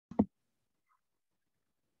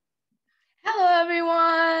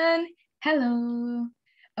Hello.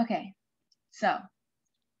 Okay, so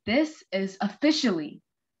this is officially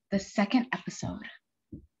the second episode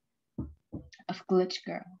of Glitch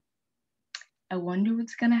Girl. I wonder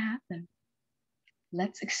what's gonna happen.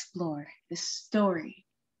 Let's explore this story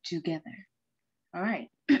together. All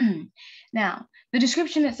right. Now, the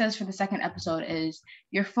description it says for the second episode is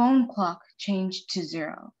your phone clock changed to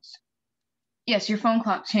zeros. Yes, your phone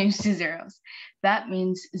clock changed to zeros. That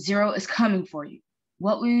means zero is coming for you.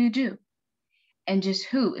 What will you do? And just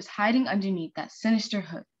who is hiding underneath that sinister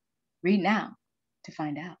hood? Read now to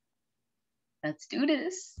find out. Let's do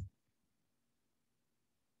this.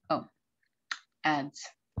 Oh, ads.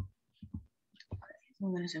 Okay,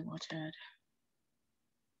 when does it watch ad?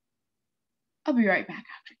 I'll be right back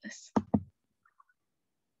after this.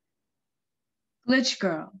 Glitch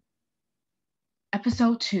Girl,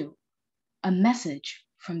 Episode 2, A Message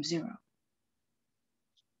from Zero.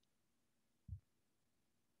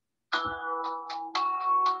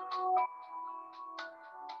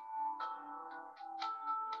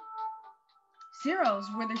 Zeros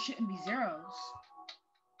where there shouldn't be zeros.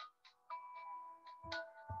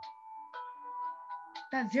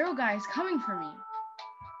 That zero guy is coming for me.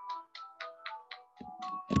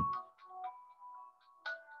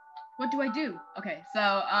 What do I do? Okay,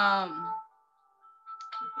 so,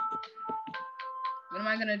 what am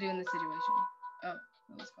I gonna do in this situation? Oh,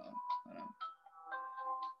 let's go. Hold on.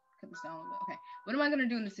 Cut this down a little bit. Okay, what am I gonna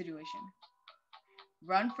do in this situation?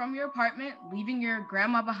 Run from your apartment, leaving your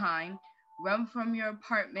grandma behind. Run from your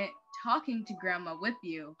apartment, talking to grandma with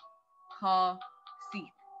you. Call Seth.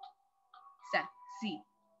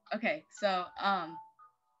 Okay, so,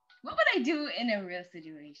 what would I do in a real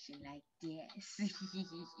situation like this?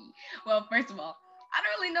 Well, first of all, I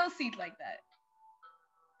don't really know Seth like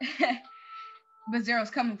that. But Zero's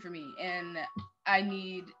coming for me, and I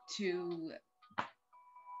need to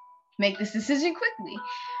make this decision quickly.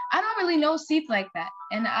 I don't really know Seth like that,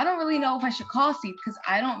 and I don't really know if I should call Seth because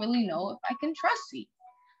I don't really know if I can trust Seth.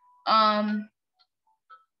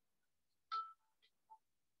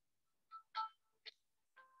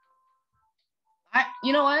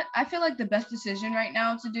 You know what? I feel like the best decision right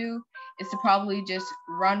now to do is to probably just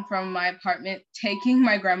run from my apartment, taking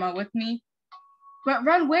my grandma with me. But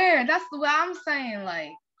run where? That's what I'm saying. Like,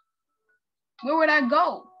 where would I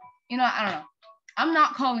go? You know, I don't know. I'm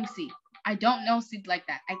not calling Seth. I don't know Seth like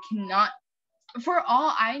that. I cannot. For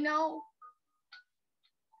all I know,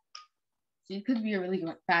 Seth could be a really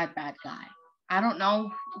bad guy. I don't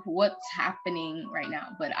know what's happening right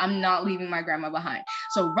now, but I'm not leaving my grandma behind.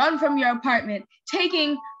 So run from your apartment,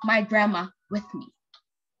 taking my grandma with me.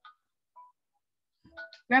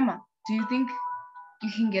 Grandma, do you think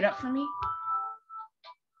you can get up for me?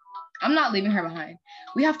 I'm not leaving her behind.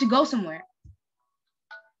 We have to go somewhere.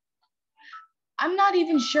 I'm not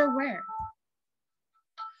even sure where.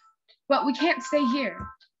 But we can't stay here.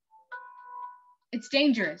 It's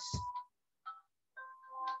dangerous.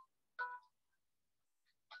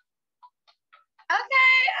 Okay.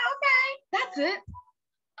 That's it.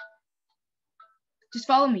 Just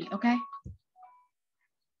follow me, okay?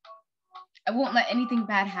 I won't let anything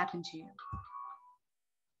bad happen to you.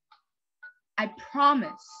 I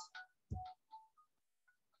promise.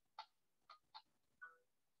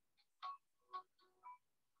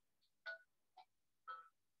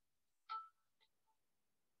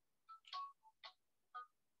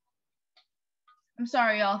 I'm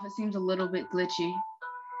sorry, y'all, if it seems a little bit glitchy.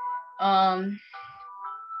 I'm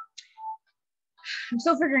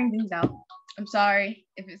still figuring things out. I'm sorry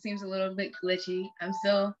if it seems a little bit glitchy. I'm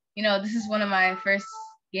still, this is one of my first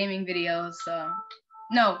gaming videos, so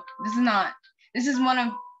no, this is not. This is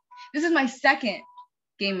my second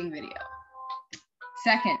gaming video.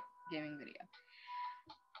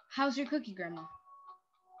 How's your cookie, Grandma?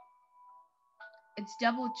 It's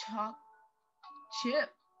double chip.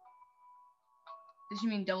 Does she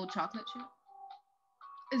mean double chocolate chip?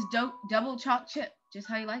 It's double choc chip, just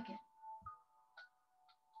how you like it.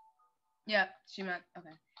 Yeah, she meant,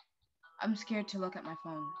 okay. I'm scared to look at my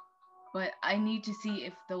phone, but I need to see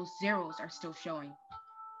if those zeros are still showing.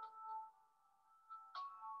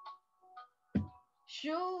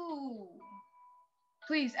 Shoo!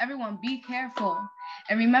 Please, everyone, be careful.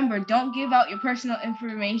 And remember, don't give out your personal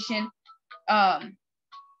information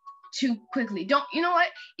too quickly. You know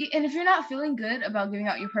what? And if you're not feeling good about giving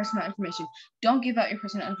out your personal information, don't give out your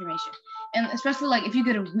personal information. And especially like if you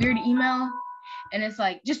get a weird email and it's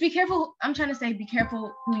like, just be careful. I'm trying to say, be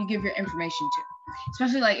careful who you give your information to.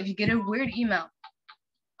 Especially like if you get a weird email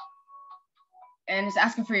and it's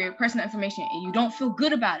asking for your personal information and you don't feel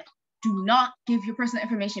good about it, do not give your personal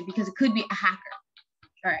information because it could be a hacker.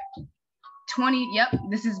 All right. Yep,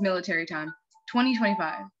 this is military time.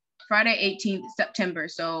 2025. Friday, 18th September.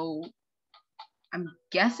 So I'm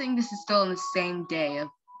guessing this is still in the same day of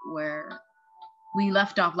where we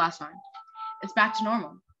left off last time. It's back to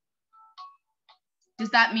normal. Does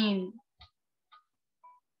that mean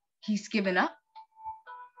he's given up?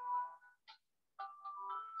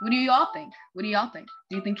 What do you all think? What do y'all think?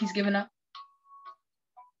 Do you think he's given up?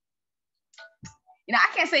 You know,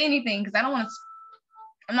 I can't say anything because I don't want to.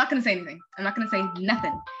 I'm not going to say anything. I'm not going to say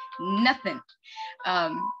nothing. Nothing.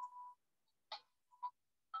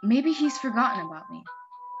 Maybe he's forgotten about me.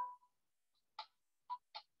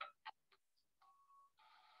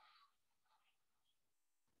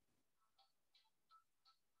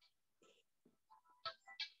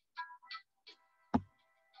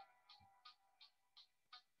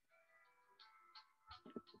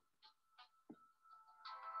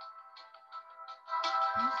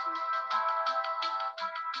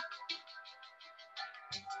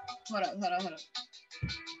 Hold up.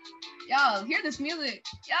 Y'all, hear this music.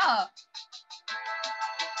 Y'all.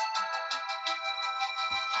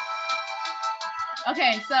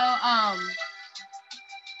 Okay, so I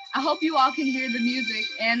hope you all can hear the music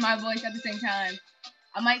and my voice at the same time.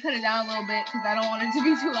 I might cut it down a little bit because I don't want it to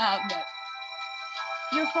be too loud, but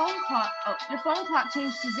your phone clock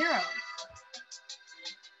changed to 0.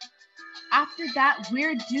 After what that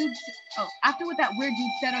weird dude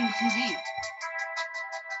said on the TV.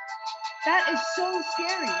 That is so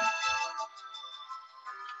scary.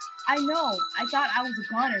 I know, I thought I was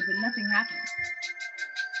a goner, but nothing happened.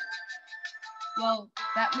 Well,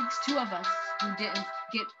 that makes 2 of us who didn't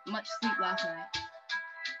get much sleep last night.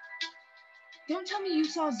 Don't tell me you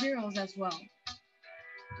saw zeros as well.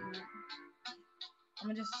 I'm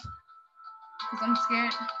gonna just, because I'm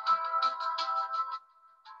scared.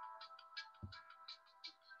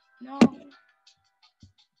 No.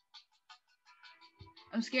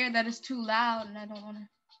 I'm scared that it's too loud and I don't want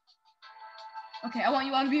to. Okay, I want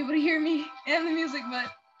you all to be able to hear me and the music,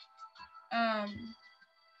 but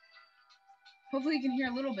hopefully you can hear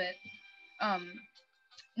a little bit.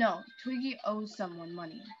 No, Twiggy owes someone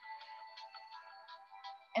money.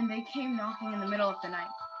 And they came knocking in the middle of the night.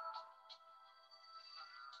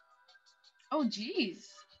 Oh, geez.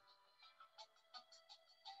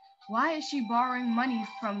 Why is she borrowing money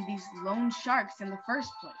from these loan sharks in the first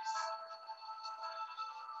place?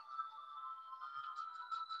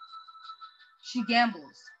 She gambles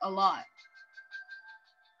a lot.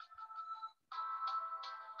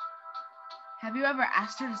 Have you ever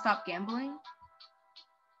asked her to stop gambling?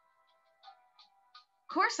 Of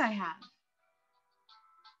course I have.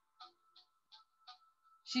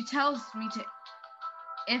 She tells me to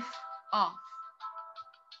F off.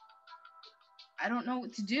 I don't know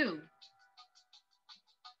what to do.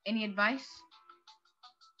 Any advice?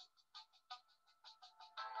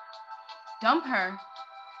 Dump her.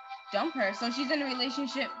 So she's in a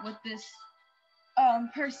relationship with this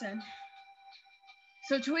person.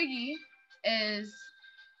 So Twiggy is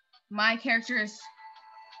my character's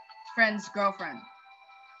friend's girlfriend.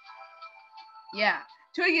 Yeah,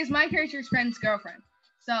 Twiggy is my character's friend's girlfriend.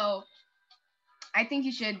 So I think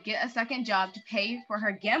you should get a second job to pay for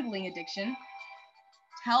her gambling addiction.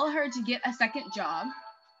 Tell her to get a second job.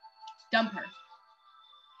 Dump her.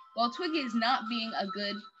 Well, Twiggy is not being a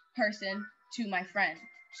good person to my friend.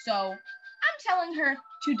 So I'm telling her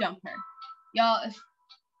to dump her. Y'all, if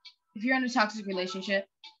you're in a toxic relationship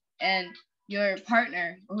and your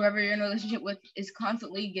partner or whoever you're in a relationship with is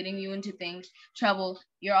constantly getting you into trouble,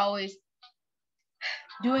 you're always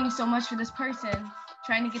doing so much for this person,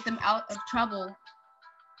 trying to get them out of trouble,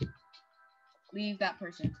 leave that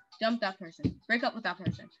person. Dump that person. Break up with that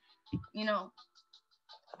person. You know,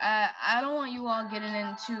 I don't want you all getting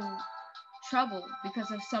into trouble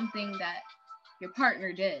because of something that your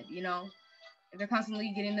partner did, you know? If they're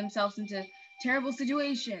constantly getting themselves into terrible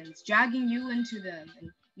situations, dragging you into them, and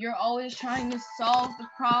you're always trying to solve the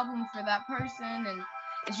problem for that person, and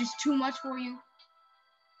it's just too much for you.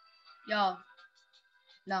 Y'all,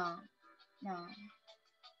 nah.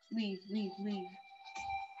 Leave. You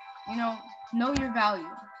know your value.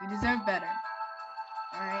 You deserve better.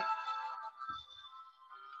 Alright?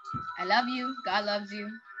 I love you. God loves you.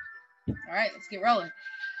 Alright, let's get rolling.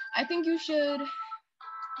 I think you should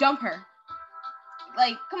dump her.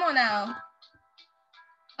 Like, come on now.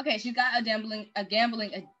 Okay, she's got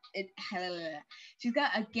she's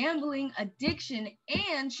got a gambling addiction,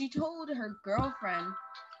 and she told her girlfriend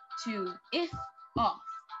to F off.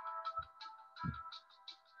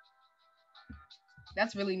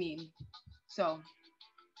 That's really mean. So,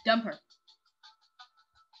 dump her.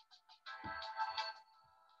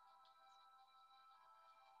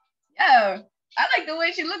 I like the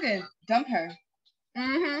way she's looking. Dump her.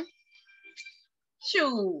 Mm-hmm.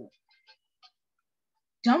 Shoo.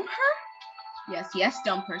 Dump her? Yes,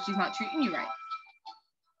 dump her. She's not treating you right.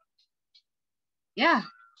 Yeah.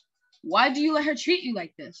 Why do you let her treat you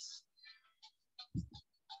like this?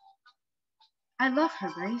 I love her,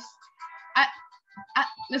 Grace.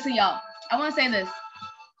 Listen, y'all. I want to say this.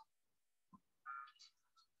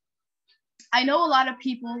 I know a lot of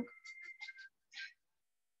people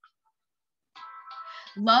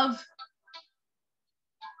love.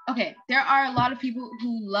 Okay, there are a lot of people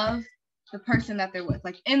who love the person that they're with,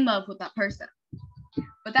 like in love with that person.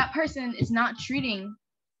 But that person is not treating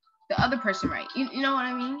the other person right. You know what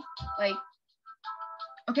I mean? Like,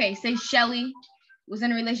 okay, say Shelly was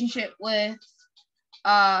in a relationship with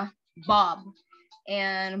Bob,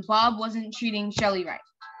 and Bob wasn't treating Shelly right.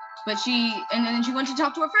 But and then she went to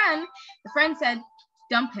talk to her friend. The friend said,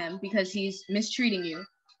 dump him because he's mistreating you.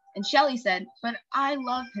 And Shelly said, but I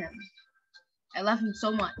love him. I love him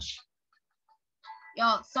so much.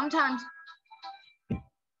 Y'all, sometimes,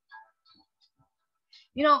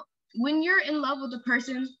 you know, when you're in love with a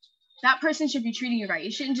person, that person should be treating you right.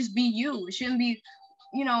 It shouldn't just be you. It shouldn't be,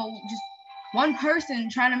 you know, just one person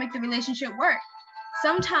trying to make the relationship work.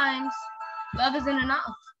 Sometimes love isn't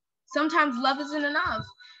enough. Sometimes love isn't enough.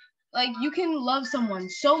 Like, you can love someone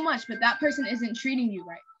so much, but that person isn't treating you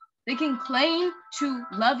right. They can claim to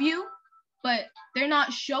love you, but they're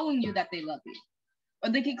not showing you that they love you.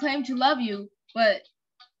 Or they can claim to love you, but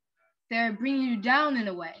they're bringing you down in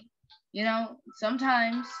a way. You know,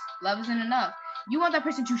 sometimes love isn't enough. You want that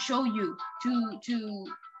person to show you, to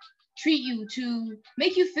treat you, to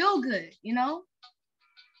make you feel good, you know?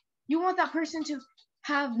 You want that person to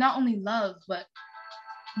have not only love, but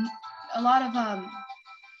a lot of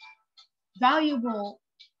valuable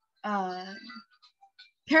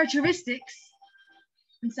characteristics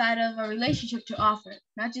inside of a relationship to offer.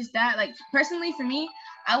 Not just that. Like, personally, for me,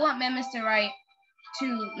 I want my Mr. Right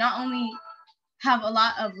to not only have a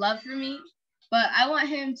lot of love for me, but I want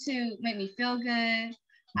him to make me feel good.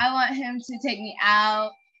 I want him to take me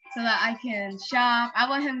out so that I can shop. I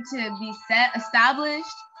want him to be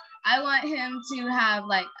established. I want him to have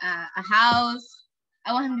like a house.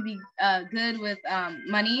 I want him to be good with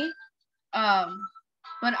money.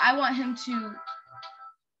 But I want him to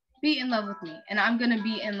be in love with me, and I'm gonna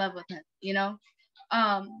be in love with him. You know,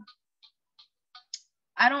 I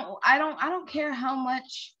don't care how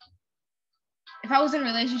much. If I was in a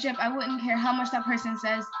relationship, I wouldn't care how much that person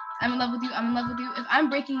says, I'm in love with you, I'm in love with you. If I'm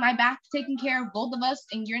breaking my back taking care of both of us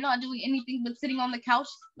and you're not doing anything but sitting on the couch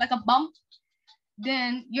like a bump,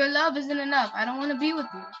 then your love isn't enough. I don't want to be with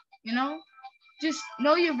you, you know? Just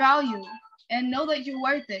know your value and know that you're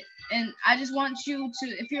worth it. And I just want you to,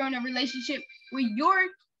 if you're in a relationship where you're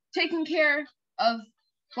taking care of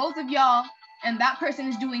both of y'all and that person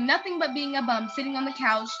is doing nothing but being a bum, sitting on the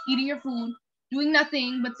couch, eating your food, doing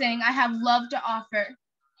nothing but saying, I have love to offer,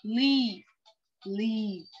 leave.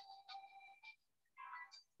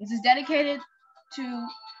 This is dedicated to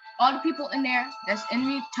all the people in there that's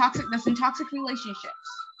in toxic relationships.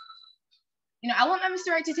 You know, I want my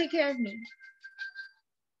Mr. Right to take care of me.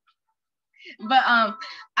 But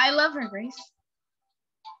I love her, Grace.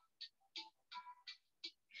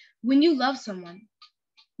 When you love someone,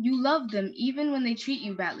 you love them even when they treat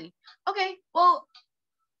you badly. Okay, well,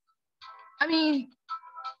 I mean,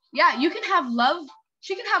 yeah, you can have love.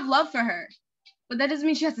 She can have love for her, but that doesn't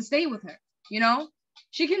mean she has to stay with her, you know?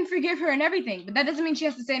 She can forgive her and everything, but that doesn't mean she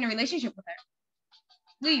has to stay in a relationship with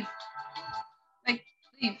her. Leave. Like,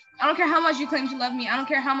 leave. I don't care how much you claim to love me. I don't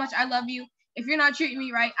care how much I love you. If you're not treating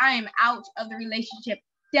me right, I am out of the relationship.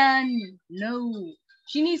 Done. No.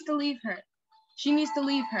 She needs to leave her. She needs to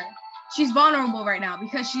leave her. She's vulnerable right now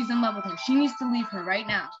because she's in love with her. She needs to leave her right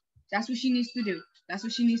now. That's what she needs to do. That's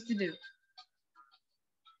what she needs to do.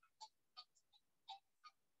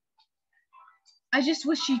 I just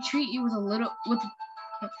wish she'd treat you with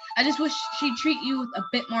I just wish she'd treat you with a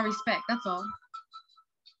bit more respect. That's all.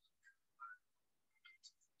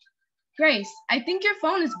 Grace, I think your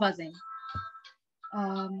phone is buzzing.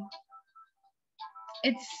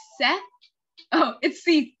 It's Seth. Oh, it's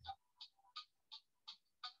Seth.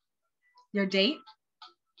 Your date?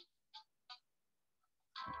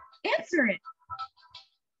 Answer it.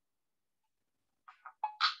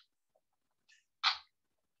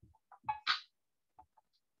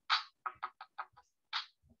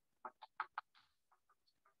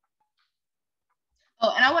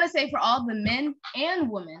 Oh, and I want to say for all the men and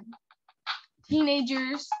women,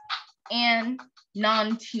 teenagers and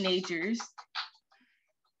non-teenagers, if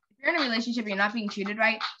you're in a relationship and you're not being treated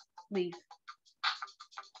right, leave.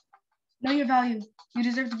 Know your value. You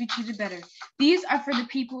deserve to be treated better. These are for the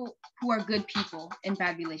people who are good people in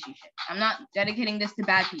bad relationships. I'm not dedicating this to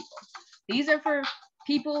bad people. These are for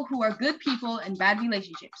people who are good people in bad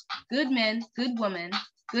relationships. Good men, good women,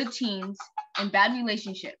 good teens, in bad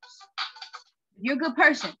relationships. If you're a good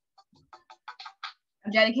person,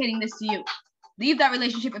 I'm dedicating this to you. Leave that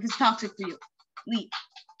relationship if it's toxic for you. Leave.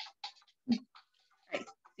 Right.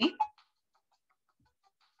 See?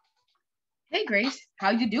 Hey, Grace. How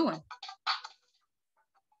you doing?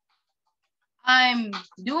 I'm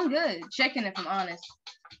doing good. Checking if I'm honest.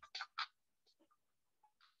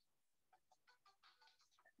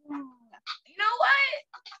 You know what?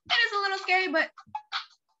 It is a little scary, but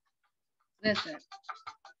listen.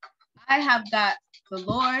 I have got the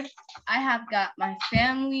Lord. I have got my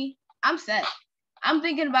family. I'm set. I'm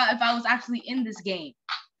thinking about if I was actually in this game.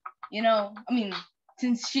 You know, I mean,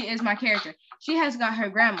 since she is my character, she has got her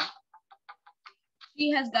grandma.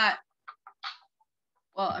 She has got,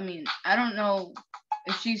 well, I mean, I don't know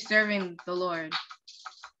if she's serving the Lord.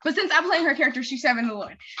 But since I'm playing her character, she's serving the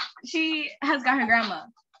Lord. She has got her grandma.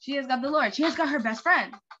 She has got the Lord. She has got her best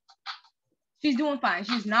friend. She's doing fine.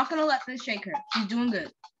 She's not going to let this shake her. She's doing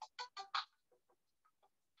good.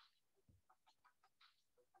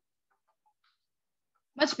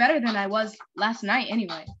 Much better than I was last night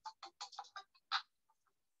anyway.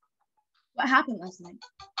 What happened last night?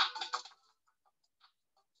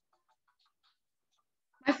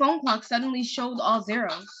 My phone clock suddenly showed all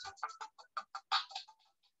zeros.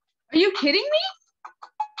 Are you kidding me?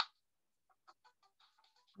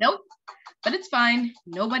 Nope. But it's fine.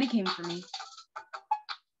 Nobody came for me.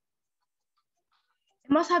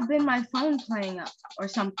 It must have been my phone playing up or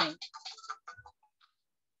something.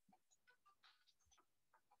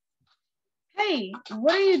 Hey,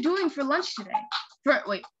 what are you doing for lunch today?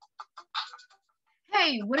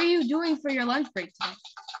 Hey, what are you doing for your lunch break today?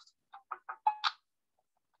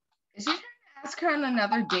 Is he trying to ask her on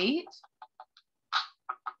another date?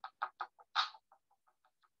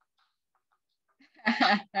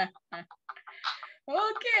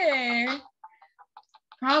 Okay.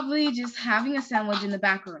 Probably just having a sandwich in the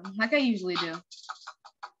back room, like I usually do.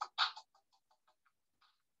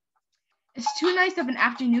 It's too nice of an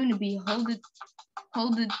afternoon to be holed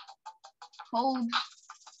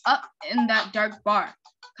up in that dark bar.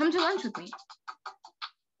 Come to lunch with me.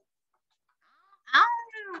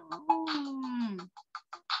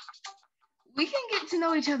 We can get to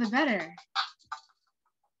know each other better.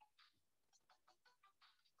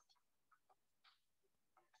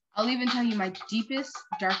 I'll even tell you my deepest,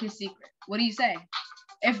 darkest secret. What do you say?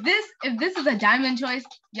 If this is a diamond choice,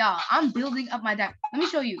 y'all, I'm building up my diamond. Let me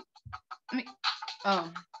show you. Oh,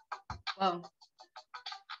 well,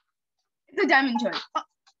 it's a diamond choice. Oh.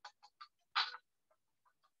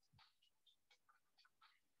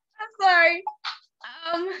 I'm sorry.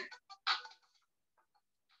 Okay,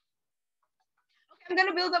 I'm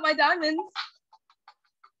gonna build up my diamonds.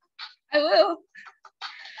 I will.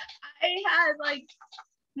 I had like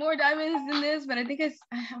more diamonds than this, but I think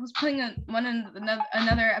I was playing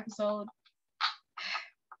another episode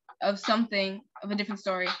of something of a different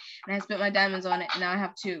story, and I spent my diamonds on it, and now I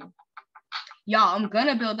have 2. Y'all, I'm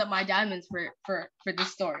gonna build up my diamonds for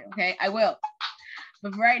this story, okay? I will.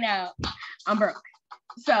 But for right now, I'm broke.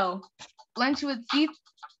 So, lunch with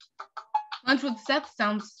Seth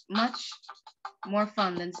sounds much more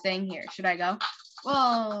fun than staying here. Should I go?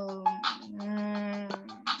 Well,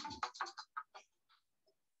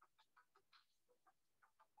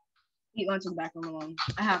 eat lunch in the back room alone.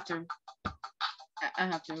 I have to. I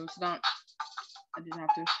have to. It's not. I just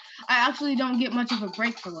have to. I actually don't get much of a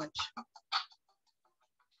break for lunch.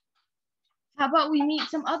 How about we meet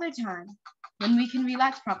some other time when we can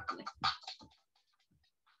relax properly?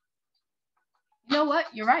 You know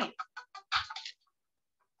what? You're right.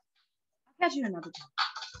 I'll catch you another time.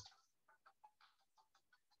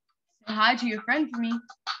 Say hi to your friend for me.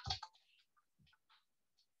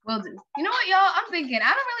 Will do. You know what, y'all? I'm thinking.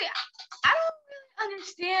 I don't really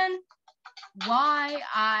understand why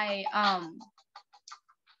I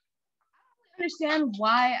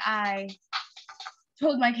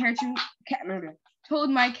told my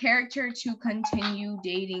character to continue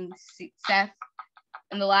dating Seth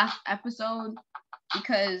in the last episode,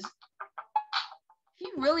 because he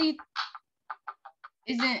really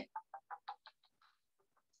isn't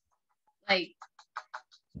like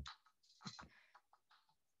in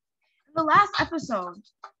the last episode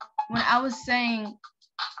when I was saying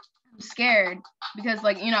I'm scared because,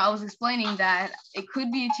 like, you know, I was explaining that it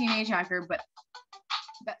could be a teenage hacker, but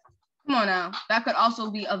come on now, that could also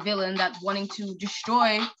be a villain that's wanting to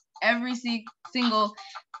destroy every single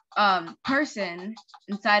person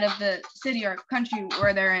inside of the city or country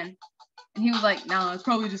where they're in. And he was like, no, it's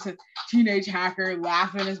probably just a teenage hacker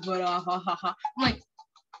laughing his butt off. Ha ha ha. I'm like,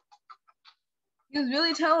 he was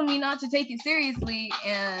really telling me not to take it seriously,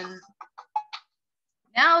 and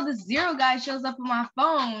now this Zero guy shows up on my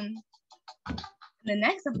phone in the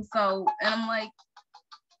next episode, and I'm like,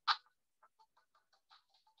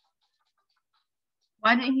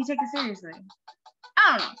 why didn't he take it seriously?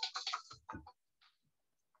 I don't know.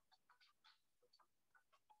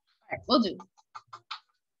 Alright, we'll do.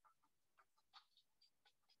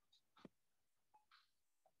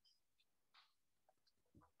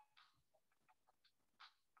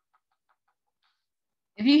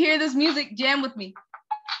 If you hear this music, jam with me.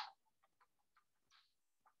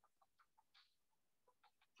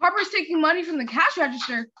 Harper's taking money from the cash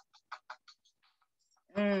register.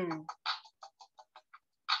 Not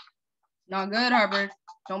good, Harper.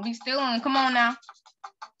 Don't be stealing. Come on now.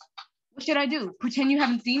 What should I do? Pretend you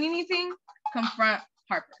haven't seen anything? Confront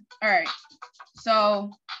Harper. All right.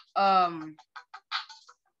 So,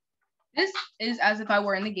 this is as if I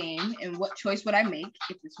were in the game, and what choice would I make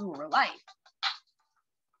if this were real life?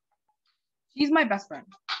 She's my best friend.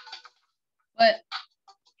 But,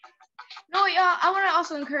 no, y'all, I want to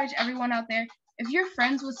also encourage everyone out there, if you're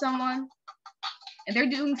friends with someone and they're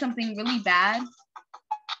doing something really bad,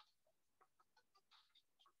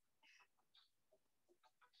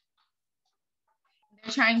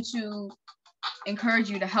 they're trying to encourage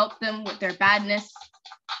you to help them with their badness,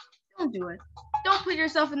 don't do it. Don't put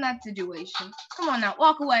yourself in that situation. Come on now,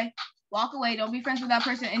 walk away. Walk away. Don't be friends with that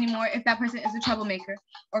person anymore if that person is a troublemaker,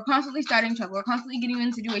 or constantly starting trouble, or constantly getting you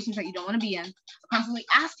in situations that you don't want to be in, or constantly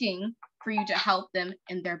asking for you to help them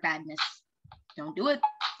in their badness. Don't do it.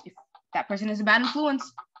 If that person is a bad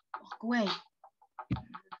influence, walk away.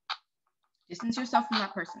 Distance yourself from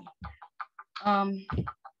that person.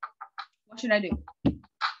 What should I do?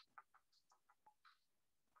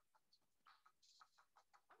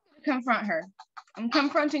 Confront her. I'm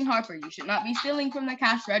confronting Harper. You should not be stealing from the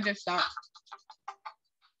cash register.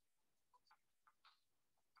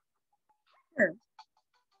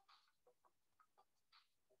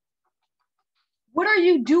 What are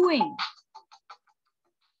you doing?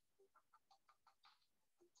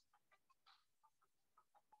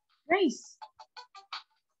 Grace.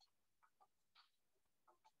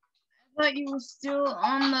 I thought you were still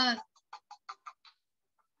on the... I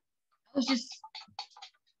was just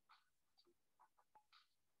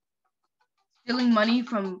stealing money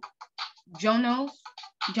from Jono.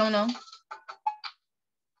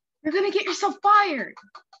 You're gonna get yourself fired.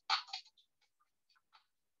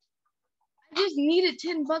 I just needed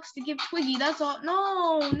 $10 to give Twiggy. That's all.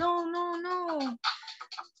 No. No,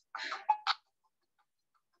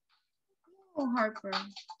 Harper.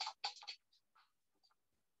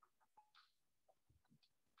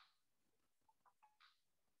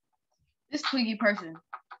 This Twiggy person.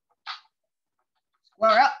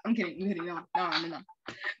 Square up. I'm kidding. No.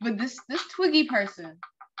 But this Twiggy person.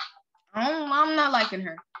 I'm not liking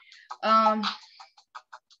her.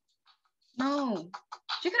 No.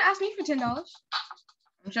 She could ask me for $10.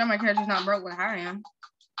 I'm sure my character's not broke like I am.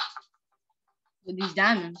 With these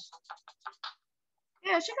diamonds.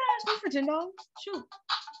 Yeah, she could ask me for $10. Shoot.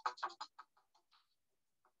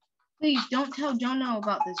 Please don't tell Jono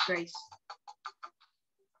about this, Grace.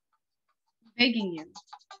 I'm begging you.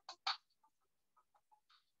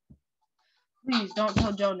 Please don't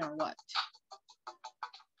tell Jono what.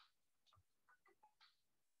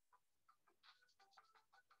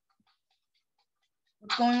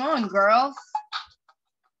 What's going on, girls?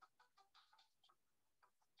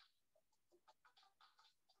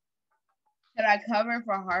 Should I cover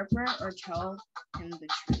for Harper or tell him the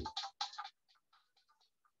truth?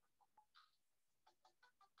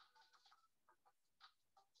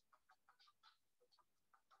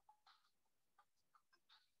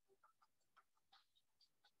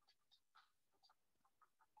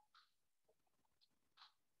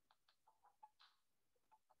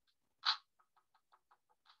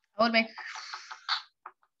 I would make...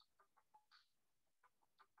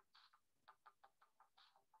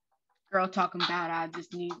 Girl talking about I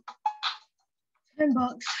just need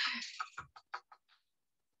 $10.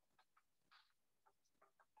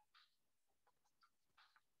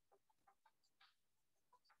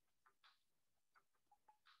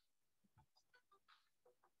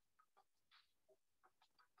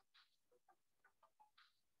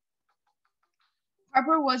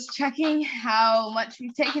 Harper was checking how much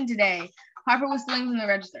we've taken today. Harper was stealing from the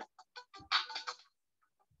register.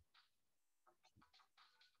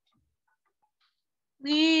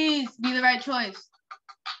 Please be the right choice.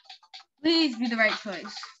 Please be the right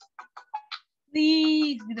choice.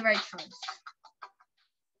 Please be the right choice.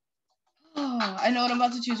 Oh, I know what I'm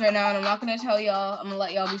about to choose right now, and I'm not gonna tell y'all. I'm gonna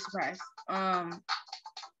let y'all be surprised.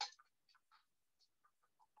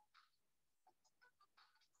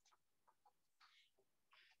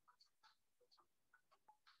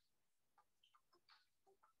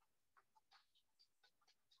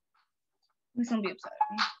 Please don't be upset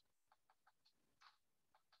at me.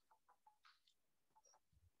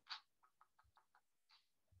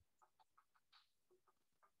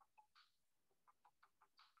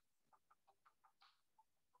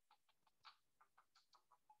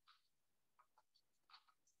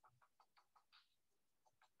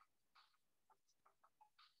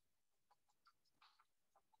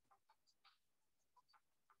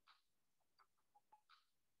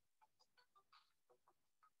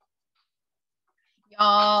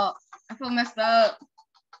 Y'all, I feel messed up.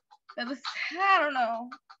 I don't know.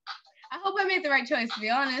 I hope I made the right choice, to be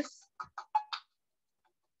honest.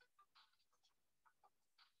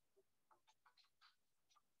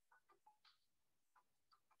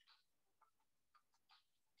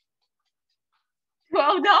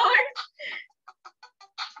 $12?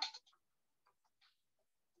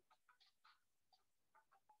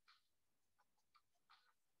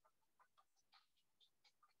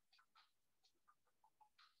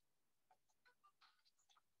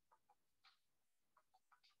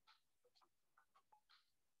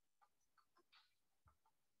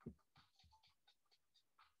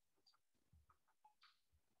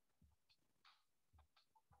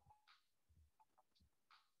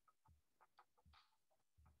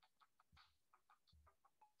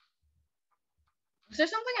 Is there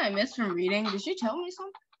something I missed from reading? Did she tell me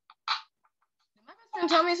something? Did my best friend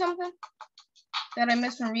tell me something that I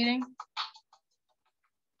missed from reading?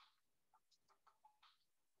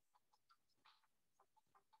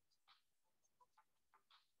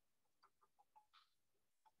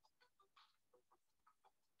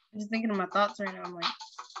 I'm just thinking of my thoughts right now. I'm like,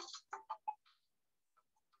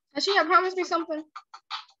 has she promised me something?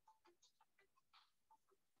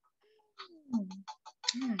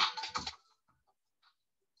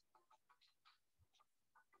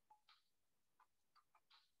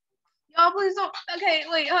 Y'all, please don't. Okay,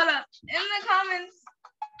 wait, hold up. In the comments,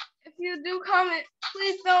 if you do comment,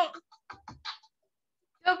 please don't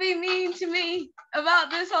be mean to me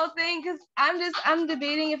about this whole thing, because I'm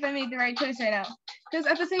debating if I made the right choice right now. Because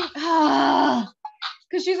at the same,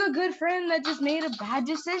 because she's a good friend that just made a bad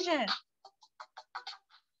decision.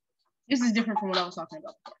 This is different from what I was talking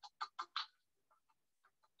about before.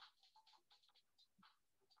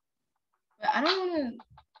 But I don't want to.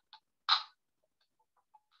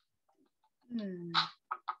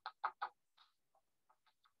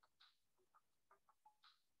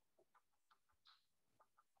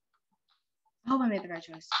 I hope I made the right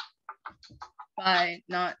choice by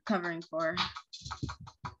not covering for.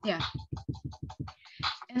 Yeah.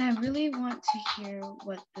 And I really want to hear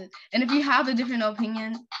what the. And if you have a different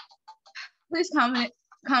opinion, please comment,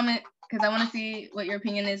 because I want to see what your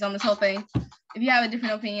opinion is on this whole thing. If you have a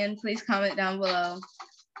different opinion, please comment down below.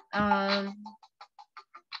 Yeah, I want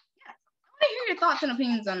to hear your thoughts and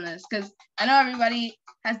opinions on this, because I know everybody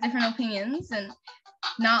has different opinions, and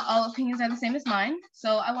not all opinions are the same as mine.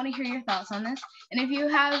 So I want to hear your thoughts on this. And if you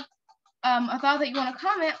have a thought that you want to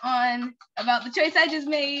comment on about the choice I just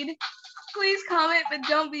made, please comment, but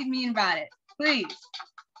don't be mean about it. Please.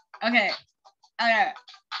 Okay.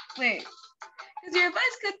 Please. Because your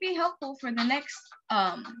advice could be helpful for the next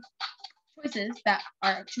choices that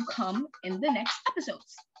are to come in the next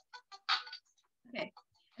episodes. Okay.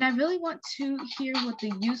 And I really want to hear what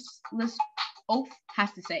the useless oaf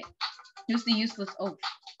has to say. Who's the useless oaf?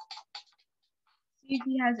 See if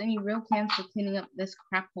he has any real plans for cleaning up this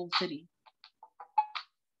crap hole city.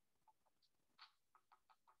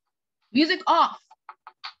 Music off.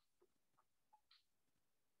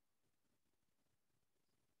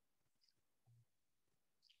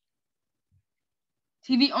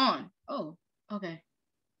 TV on. Oh, okay.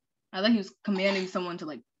 I thought he was commanding someone to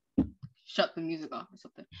like shut the music off or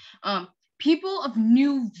something. People of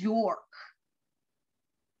New York.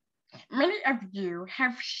 Many of you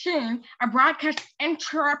have seen a broadcast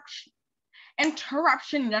interruption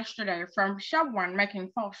yesterday from someone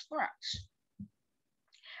making false threats.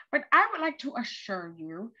 But I would like to assure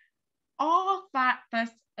you all that this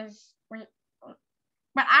is. But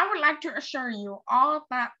I would like to assure you all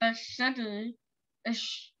that the city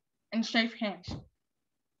is in safe hands.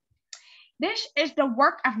 This is the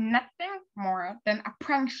work of nothing more than a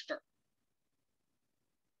prankster.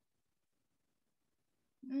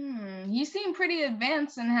 You seem pretty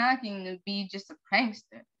advanced in hacking to be just a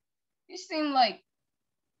prankster. You seem like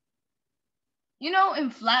You know, in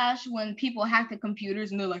Flash, when people hack the computers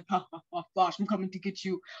and they're like, ha, ha, ha, Flash, I'm coming to get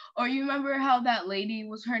you. Or you remember how that lady,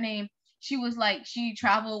 was her name? She was like, she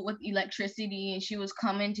traveled with electricity and she was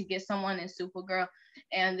coming to get someone in Supergirl.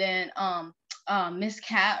 And then Miss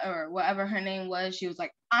Cat or whatever her name was, she was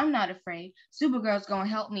like, I'm not afraid. Supergirl's gonna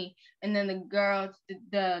help me. And then the girl,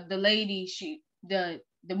 the lady, the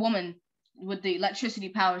woman with the electricity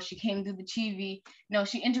power, she came through the TV. No,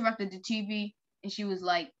 she interrupted the TV and she was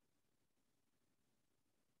like,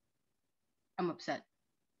 I'm upset.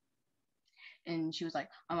 And she was like,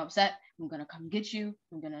 I'm upset. I'm gonna come get you.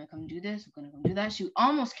 I'm gonna come do this. I'm gonna come do that. She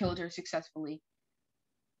almost killed her successfully.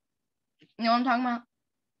 You know what I'm talking about?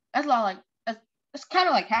 That's a lot like that's kind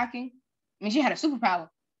of like hacking. I mean, she had a superpower.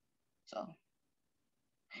 So,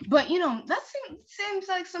 but you know, that seems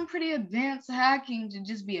like some pretty advanced hacking to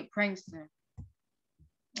just be a prankster.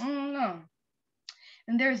 I don't know.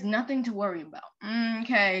 And there's nothing to worry about.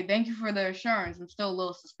 Okay, thank you for the assurance. I'm still a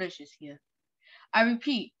little suspicious here. I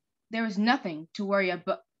repeat, there is nothing to worry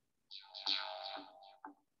about.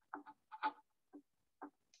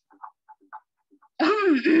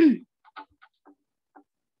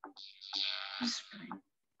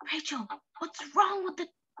 Rachel, what's wrong with the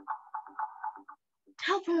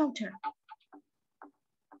teleprompter?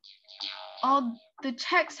 All the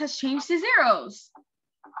text has changed to zeros.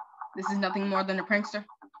 This is nothing more than a prankster.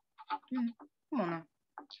 Come on now.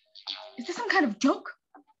 Is this some kind of joke?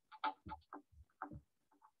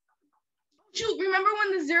 Shoot, remember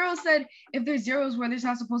when the zero said, if there's zeros where there's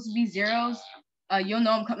not supposed to be zeros, you'll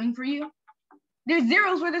know I'm coming for you? There's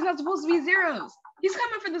zeros where there's not supposed to be zeros. He's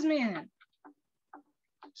coming for this man.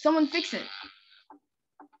 Someone fix it.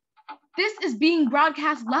 This is being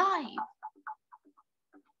broadcast live.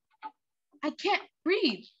 I can't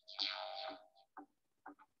breathe.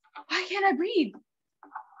 Why can't I breathe?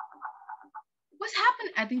 What's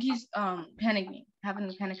happened? I think he's panicking, having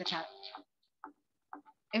a panic attack.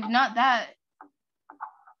 If not that,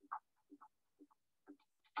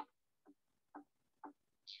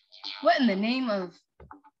 what in the name of...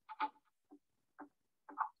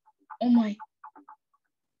 Oh my...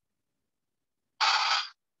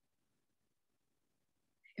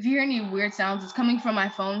 If you hear any weird sounds, it's coming from my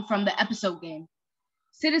phone from the episode game.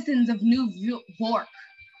 Citizens of New York.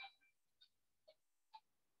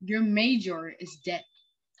 Your major is dead.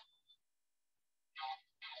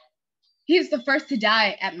 He is the first to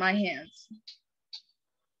die at my hands.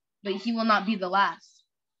 But he will not be the last.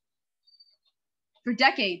 For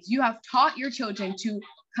decades, you have taught your children to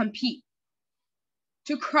compete,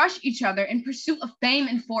 to crush each other in pursuit of fame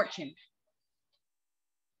and fortune.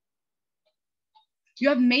 You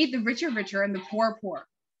have made the richer richer and the poor poor.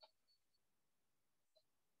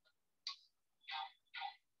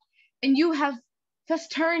 And you have thus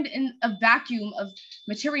turned in a vacuum of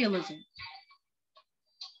materialism.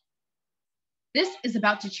 This is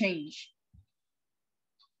about to change.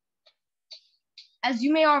 As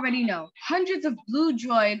you may already know, hundreds of Blue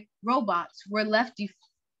Droid robots were left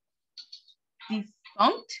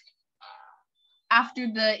defunct after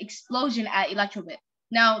the explosion at Electrobit.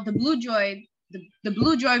 Now, the Blue Droid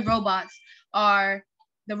robots are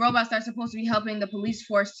the robots that are supposed to be helping the police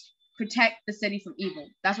force protect the city from evil.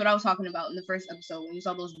 That's what I was talking about in the first episode when you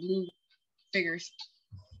saw those blue figures.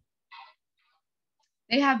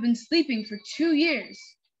 They have been sleeping for 2 years.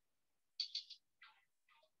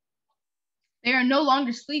 They are no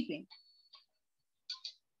longer sleeping.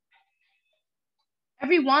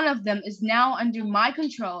 Every one of them is now under my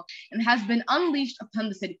control and has been unleashed upon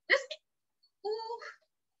the city.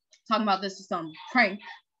 Talking about this is some prank.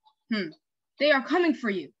 They are coming for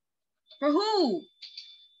you. For who?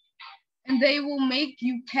 And they will make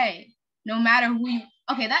you pay, no matter who you...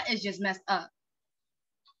 Okay, that is just messed up.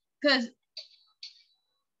 Because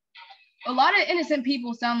a lot of innocent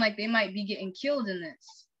people sound like they might be getting killed in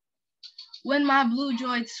this. When my blue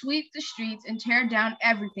droids sweep the streets and tear down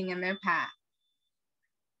everything in their path.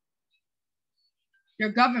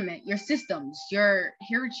 Your government, your systems, your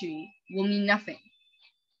hierarchy will mean nothing.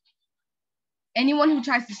 Anyone who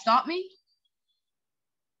tries to stop me,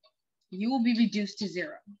 you will be reduced to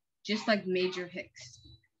zero, just like Mayor Hicks.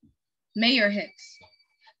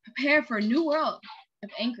 Prepare for a new world of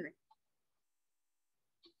anchoring.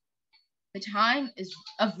 The time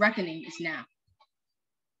of reckoning is now.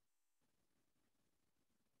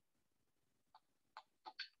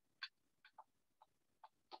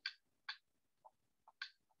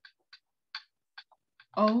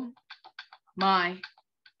 Oh my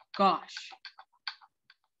gosh.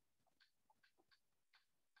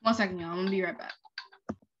 1 second, y'all. I'm gonna be right back.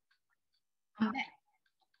 I'm back.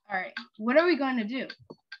 All right. What are we going to do?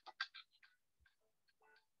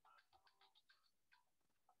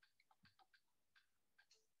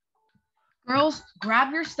 Girls,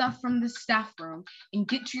 grab your stuff from the staff room and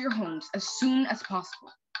get to your homes as soon as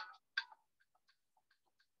possible.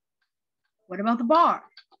 What about the bar?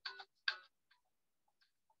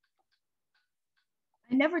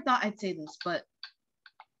 I never thought I'd say this, but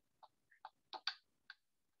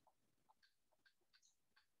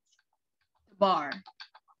the bar.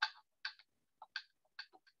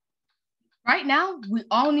 Right now, we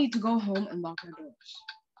all need to go home and lock our doors.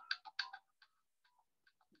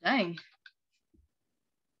 Dang.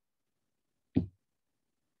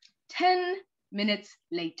 10 minutes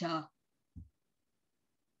later.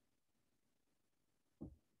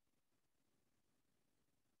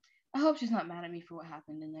 I hope she's not mad at me for what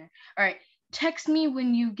happened in there. All right, text me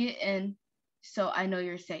when you get in so I know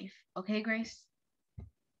you're safe. Okay, Grace?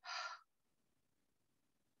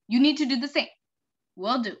 You need to do the same.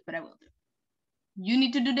 Will do, but I will do. You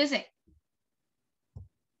need to do the same.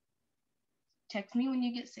 Text me when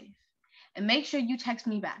you get safe. And make sure you text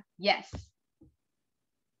me back. Yes.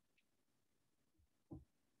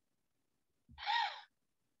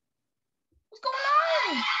 What's going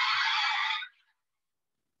on?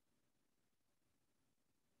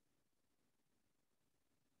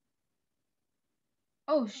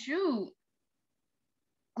 Oh, shoot.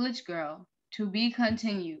 Glitch girl. To be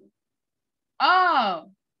continued.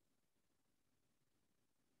 Oh.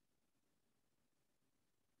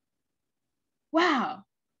 Wow.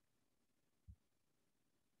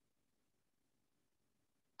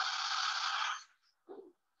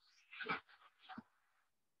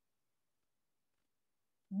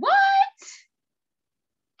 What?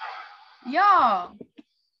 Y'all.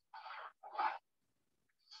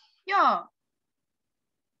 Y'all.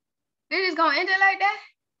 They just gonna end it like that?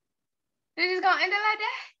 They just gonna end it like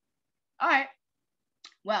that? All right.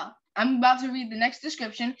 Well, I'm about to read the next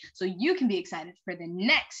description so you can be excited for the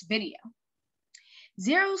next video.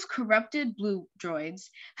 Zero's corrupted blue droids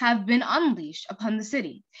have been unleashed upon the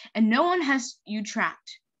city, and no one has you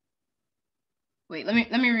tracked. Wait, let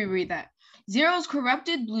me reread that. Zero's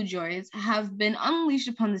corrupted blue droids have been unleashed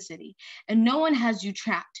upon the city, and no one has you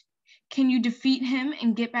tracked. Can you defeat him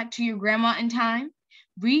and get back to your grandma in time?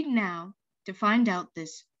 Read now to find out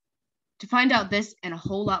this. And a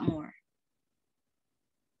whole lot more.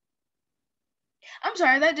 I'm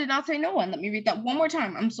sorry, that did not say no one. Let me read that one more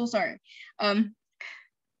time. I'm so sorry.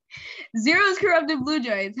 Zero's corrupted blue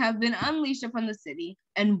droids have been unleashed upon the city,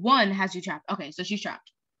 and one has you trapped. Okay, so she's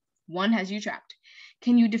trapped. One has you trapped.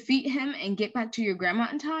 Can you defeat him and get back to your grandma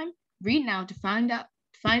in time? Read now to find out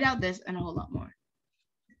this and a whole lot more.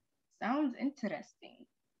 Sounds interesting.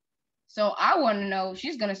 So I want to know if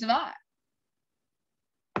she's gonna survive.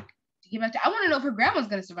 To get back to, I want to know if her grandma's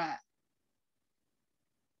gonna survive.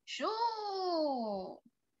 Sure.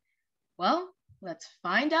 Well, let's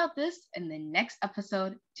find out this in the next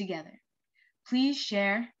episode together. Please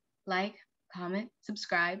share, like, comment,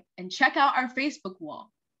 subscribe, and check out our Facebook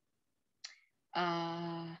wall.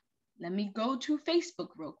 Let me go to Facebook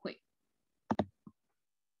real quick.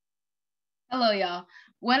 Hello, y'all.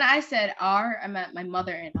 When I said our, I meant my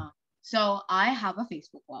mother and aunt. So I have a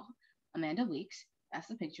Facebook wall. Amanda Weeks. That's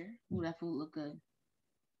the picture. Ooh, that food look good.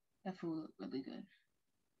 That food look really good.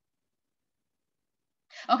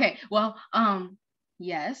 Okay, well,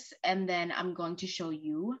 yes, and then I'm going to show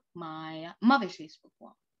you my mother's Facebook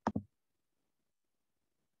wall.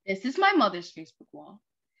 This is my mother's Facebook wall.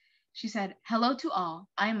 She said, "Hello to all.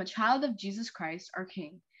 I am a child of Jesus Christ, our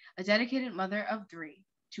King, a dedicated mother of 3.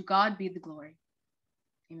 To God be the glory."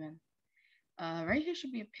 Amen. Right here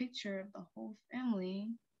should be a picture of the whole family.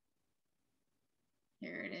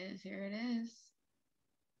 Here it is. Here it is.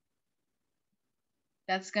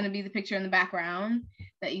 That's going to be the picture in the background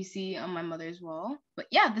that you see on my mother's wall. But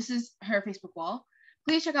yeah, this is her Facebook wall.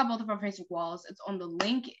 Please check out both of our Facebook walls. It's on the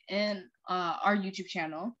link in our YouTube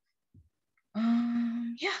channel.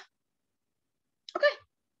 Yeah. Okay.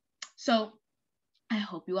 So I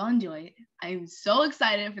hope you all enjoy it. I'm so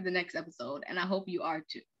excited for the next episode, and I hope you are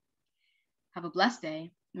too. Have a blessed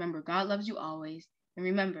day. Remember, God loves you always. And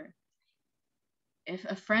remember, if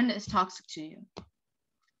a friend is toxic to you,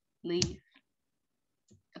 leave.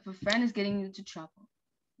 If a friend is getting you into trouble,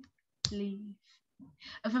 leave.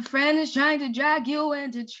 If a friend is trying to drag you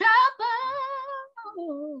into trouble,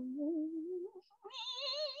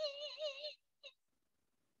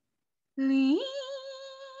 leave.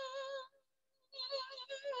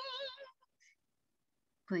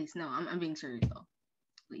 Please, no, I'm being serious though.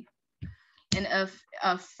 Leave. And if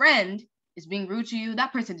a friend is being rude to you,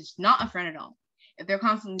 that person is not a friend at all. If they're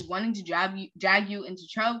constantly wanting to drag you into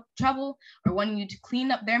trouble or wanting you to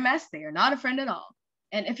clean up their mess, they are not a friend at all.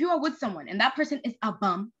 And if you are with someone and that person is a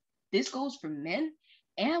bum, this goes for men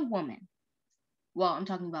and women. well, I'm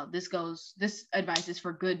talking about this advice is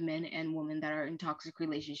for good men and women that are in toxic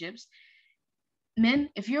relationships. Men,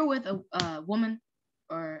 if you're with a woman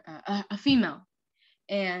or a female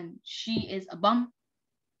and she is a bum,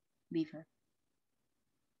 leave her.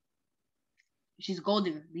 If she's a gold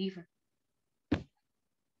digger, leave her.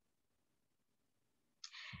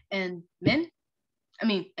 And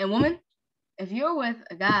woman, if you're with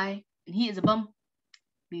a guy and he is a bum,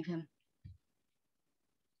 leave him.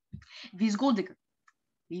 If he's a gold digger,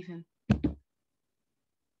 leave him.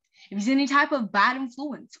 If he's any type of bad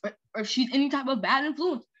influence, or if she's any type of bad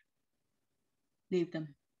influence, leave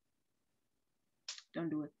them. Don't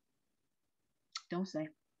do it. Don't say.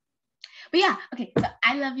 But yeah, okay, so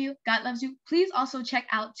I love you. God loves you. Please also check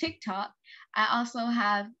out TikTok. I also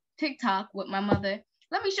have TikTok with my mother.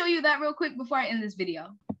 Let me show you that real quick before I end this video.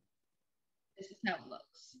 This is how it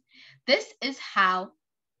looks. This is how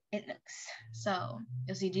it looks. So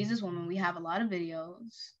you'll see Jesus Woman. We have a lot of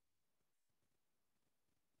videos.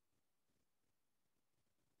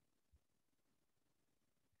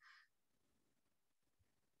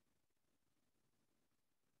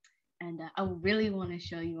 And I really want to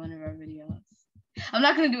show you one of our videos. I'm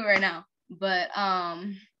not going to do it right now, but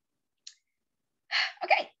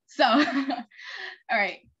okay. So, all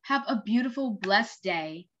right. Have a beautiful, blessed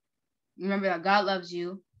day. Remember that God loves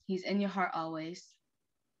you. He's in your heart always.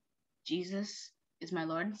 Jesus is my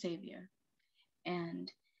Lord and Savior.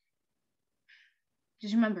 And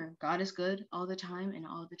just remember, God is good all the time, and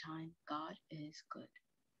all the time, God is good.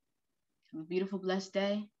 Have a beautiful, blessed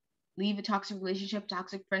day. Leave a toxic relationship,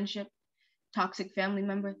 toxic friendship, toxic family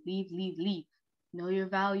member. Leave. Know your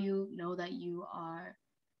value. Know that you are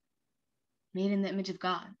made in the image of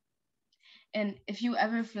God. And if you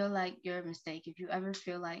ever feel like you're a mistake, if you ever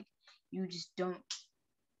feel like you just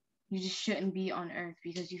shouldn't be on earth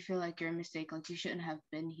because you feel like you're a mistake, like you shouldn't have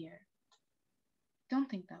been here, don't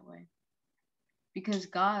think that way. Because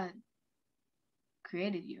God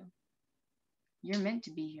created you. You're meant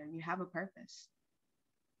to be here. You have a purpose.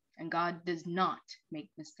 And God does not make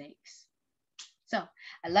mistakes. So,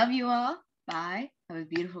 I love you all. Bye. Have a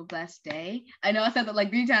beautiful, blessed day. I know I said that like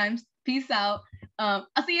 3 times. Peace out. I'll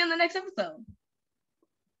see you in the next episode.